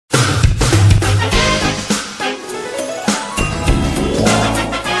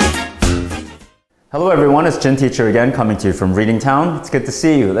Hello everyone, it's Jin Teacher again coming to you from Reading Town. It's good to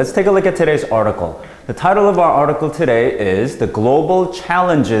see you. Let's take a look at today's article. The title of our article today is The Global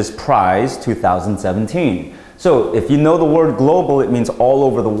Challenges Prize 2017. So if you know the word global, it means all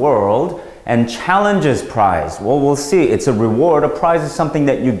over the world. And Challenges Prize, well, we'll see. It's a reward. A prize is something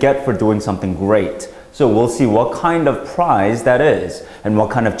that you get for doing something great. So we'll see what kind of prize that is and what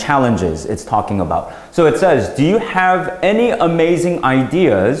kind of challenges it's talking about. So it says, do you have any amazing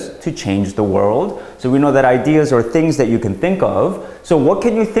ideas to change the world? So we know that ideas are things that you can think of. So what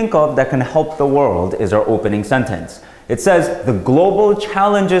can you think of that can help the world is our opening sentence. It says, the Global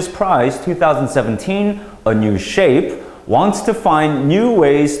Challenges Prize 2017, A New Shape, wants to find new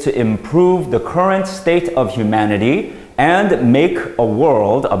ways to improve the current state of humanity and make a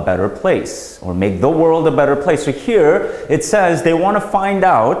world a better place, or make the world a better place. So here it says they want to find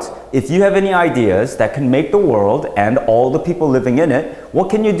out if you have any ideas that can make the world and all the people living in it, what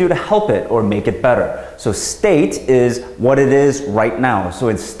can you do to help it or make it better? So state is what it is right now. So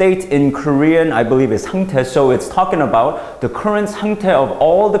it's state in Korean, I believe is 상태. So it's talking about the current 상태 of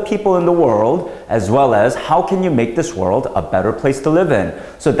all the people in the world, as well as how can you make this world a better place to live in.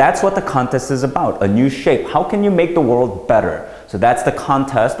 So that's what the contest is about, a new shape. How can you make the world better? So that's the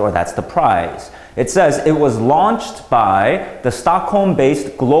contest, or that's the prize. It says it was launched by the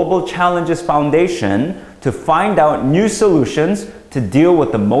Stockholm-based Global Challenges Foundation to find out new solutions to deal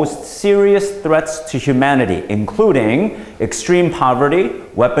with the most serious threats to humanity, including extreme poverty,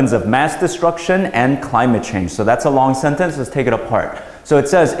 weapons of mass destruction, and climate change. So that's a long sentence. Let's take it apart. So it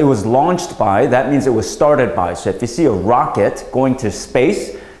says it was launched by, that means it was started by. So if you see a rocket going to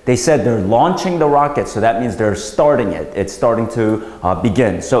space, they said they're launching the rocket, so that means they're starting it. It's starting to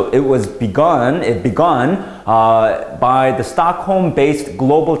begin. So it begun by the Stockholm-based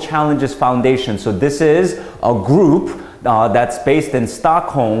Global Challenges Foundation. So this is a group that's based in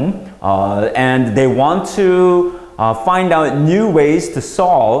Stockholm, and they want to find out new ways to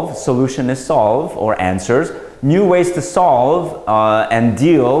solve, solution is solve, or answers, new ways to solve and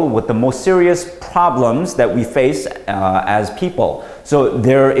deal with the most serious problems that we face as people. So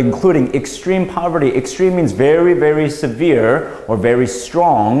they're including extreme poverty. Extreme means very, very severe or very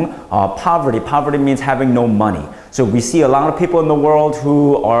strong poverty. Poverty means having no money. So we see a lot of people in the world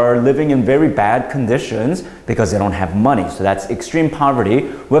who are living in very bad conditions because they don't have money. So that's extreme poverty.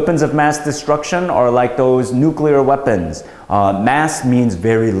 Weapons of mass destruction are like those nuclear weapons. Mass means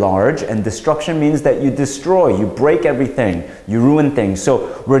very large, and destruction means that you destroy, you break everything, you ruin things.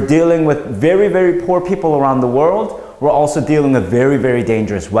 So we're dealing with very, very poor people around the world. We're also dealing with very, very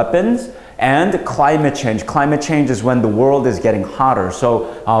dangerous weapons. And climate change. Climate change is when the world is getting hotter.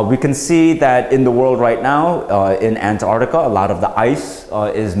 So we can see that in the world right now, in Antarctica, a lot of the ice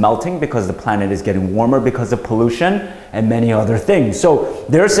is melting because the planet is getting warmer because of pollution and many other things. So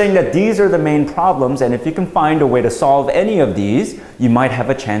they're saying that these are the main problems, and if you can find a way to solve any of these, you might have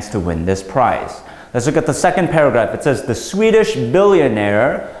a chance to win this prize. Let's look at the second paragraph. It says, the Swedish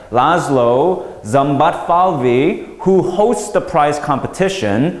billionaire Laszlo Szombatfalvi, who hosts the prize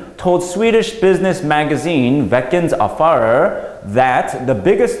competition, told Swedish business magazine Veckans Affärer that the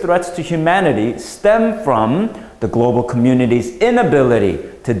biggest threats to humanity stem from the global community's inability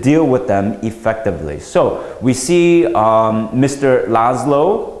to deal with them effectively. So we see Mr.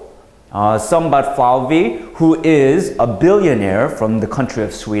 Laszlo Szombatfalvi, who is a billionaire from the country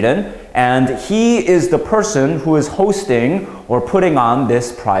of Sweden, and he is the person who is hosting or putting on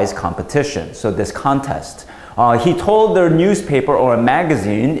this prize competition, so this contest. He told their newspaper or a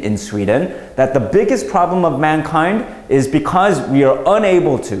magazine in Sweden that the biggest problem of mankind is because we are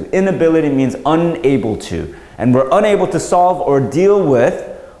unable to. Inability means unable to. And we're unable to solve or deal with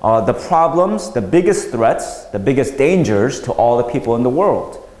the problems, the biggest threats, the biggest dangers to all the people in the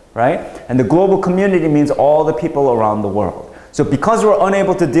world. Right? And the global community means all the people around the world. So because we're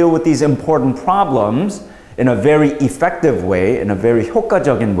unable to deal with these important problems in a very effective way, in a very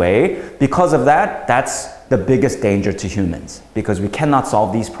효과적인 way, because of that, that's the biggest danger to humans, because we cannot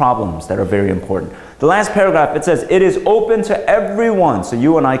solve these problems that are very important. The last paragraph, it says, it is open to everyone, so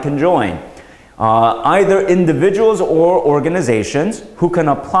you and I can join. Either individuals or organizations who can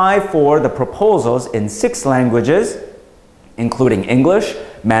apply for the proposals in 6 languages, including English,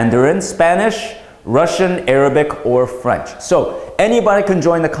 Mandarin, Spanish, Russian, Arabic, or French. So anybody can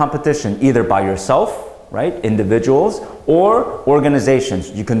join the competition either by yourself, right, individuals, or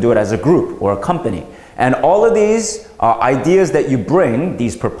organizations. You can do it as a group or a company. And all of these ideas that you bring,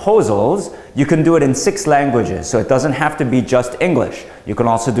 these proposals, you can do it in 6 languages. So it doesn't have to be just English. You can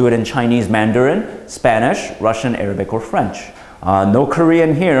also do it in Chinese Mandarin, Spanish, Russian, Arabic, or French. No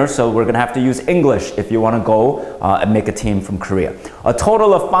Korean here, so we're going to have to use English if you want to go and make a team from Korea. A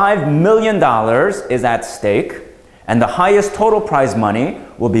total of $5 million is at stake, and the highest total prize money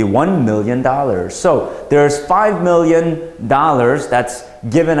will be $1 million. So there's $5 million that's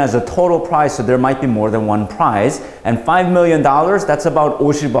given as a total prize, so there might be more than one prize. And $5 million, that's about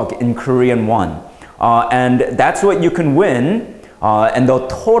 50억 in Korean won. And that's what you can win. And the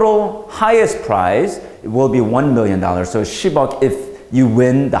total highest prize will be $1 million. So 10억 if you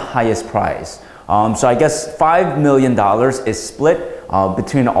win the highest prize. So I guess $5 million is split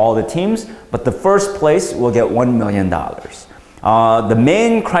between all the teams, but the first place will get $1 million. The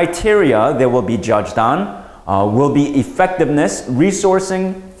main criteria they will be judged on will be effectiveness,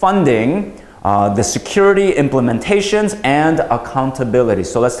 resourcing, funding, the security implementations, and accountability.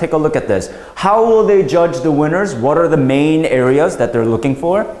 So let's take a look at this. How will they judge the winners? What are the main areas that they're looking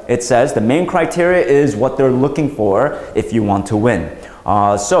for? It says the main criteria is what they're looking for if you want to win.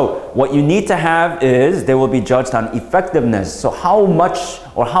 So what you need to have is they will be judged on effectiveness. So how much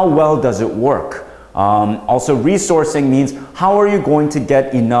or how well does it work? Also resourcing means how are you going to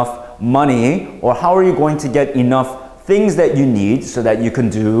get enough money, or how are you going to get enough things that you need so that you can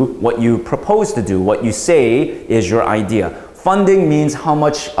do what you propose to do, what you say is your idea. Funding means how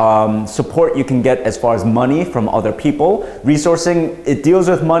much support you can get as far as money from other people. Resourcing, it deals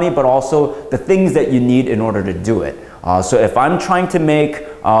with money, but also the things that you need in order to do it. So if I'm trying to make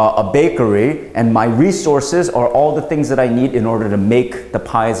a bakery and my resources are all the things that I need in order to make the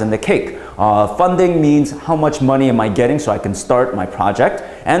pies and the cake. Funding means how much money am I getting so I can start my project.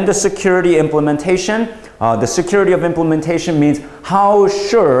 And the security implementation, the security of implementation means how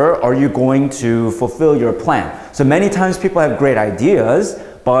sure are you going to fulfill your plan. So many times people have great ideas,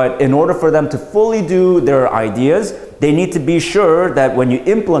 but in order for them to fully do their ideas, they need to be sure that when you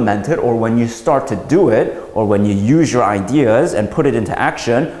implement it, or when you start to do it, or when you use your ideas and put it into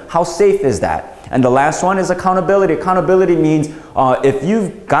action, how safe is that? And the last one is accountability. Accountability means if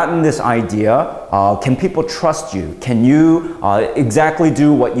you've gotten this idea, can people trust you? Can you exactly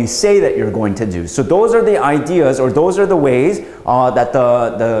do what you say that you're going to do? So those are the ideas, or those are the ways that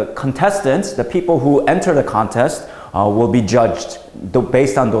the contestants, the people who enter the contest, will be judged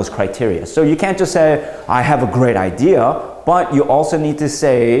based on those criteria. So you can't just say, I have a great idea, but you also need to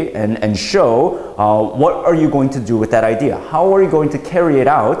say and show what are you going to do with that idea? How are you going to carry it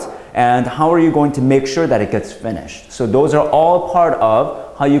out? And how are you going to make sure that it gets finished? So those are all part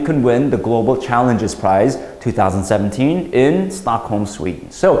of how you can win the Global Challenges Prize 2017 in Stockholm, Sweden.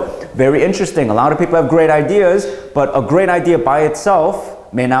 So very interesting. A lot of people have great ideas, but a great idea by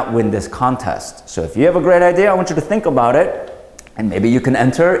itself may not win this contest. So if you have a great idea, I want you to think about it, and maybe you can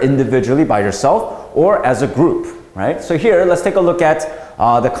enter individually by yourself or as a group, right? So here, let's take a look at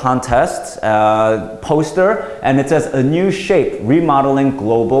the contest poster, and it says a new shape, remodeling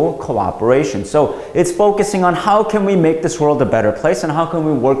global cooperation. So it's focusing on how can we make this world a better place, and how can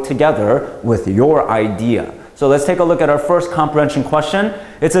we work together with your idea. So let's take a look at our first comprehension question.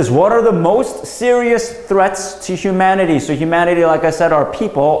 It says, what are the most serious threats to humanity? So humanity, like I said, are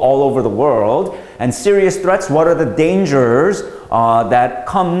people all over the world. And serious threats, what are the dangers that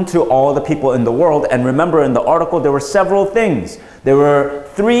come to all the people in the world? And remember, in the article, there were several things. There were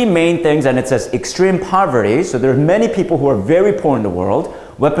three main things, and it says extreme poverty. So there are many people who are very poor in the world.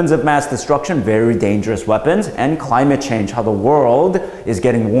 Weapons of mass destruction, very dangerous weapons, and climate change, how the world is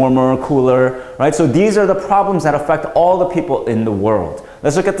getting warmer, cooler, right? So these are the problems that affect all the people in the world.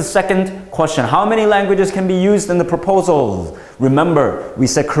 Let's look at the second question. How many languages can be used in the proposal? Remember, we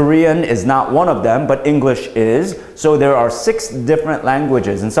said Korean is not one of them, but English is. So there are 6 different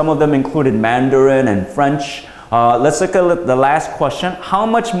languages, and some of them included Mandarin and French. Let's look at the last question. How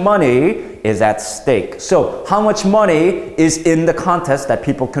much money is at stake? So how much money is in the contest that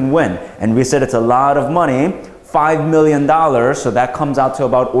people can win? And we said it's a lot of money, $5 million. So that comes out to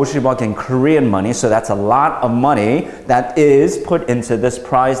about 50억 in Korean money. So that's a lot of money that is put into this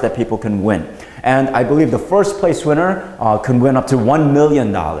prize that people can win. And I believe the first place winner can win up to $1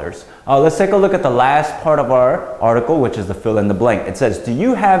 million. Let's take a look at the last part of our article, which is the fill in the blank. It says, do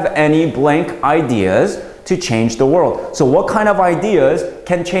you have any blank ideas to change the world? So what kind of ideas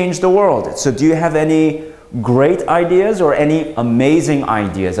can change the world? So do you have any great ideas or any amazing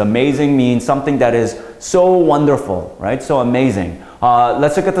ideas? Amazing means something that is so wonderful, right? So amazing.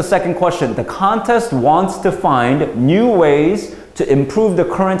 Let's look at the second question. The contest wants to find new ways to improve the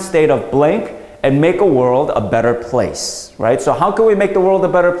current state of blank and make a world a better place, right? So how can we make the world a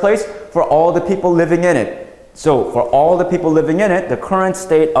better place for all the people living in it? So for all the people living in it, the current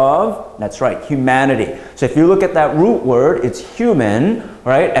state of, that's right, humanity. So if you look at that root word, it's human,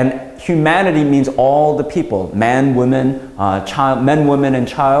 right? And humanity means all the people, man, women, men, women, and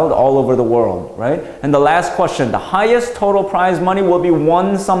child all over the world, right? And the last question, the highest total prize money will be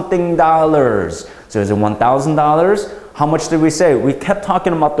 $1 something. So is it $1,000? How much did we say? We kept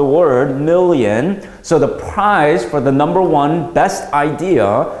talking about the word million. So the prize for the number one best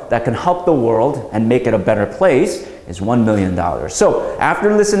idea that can help the world and make it a better place is $1 million. So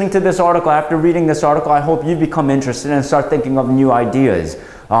after listening to this article, after reading this article, I hope you become interested and start thinking of new ideas.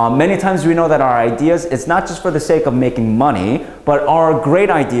 Many times we know that our ideas, it's not just for the sake of making money, but our great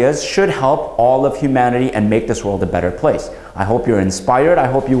ideas should help all of humanity and make this world a better place. I hope you're inspired. I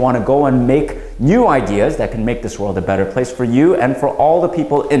hope you want to go and make new ideas that can make this world a better place for you and for all the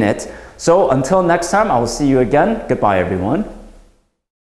people in it. So until next time, I will see you again. Goodbye, everyone.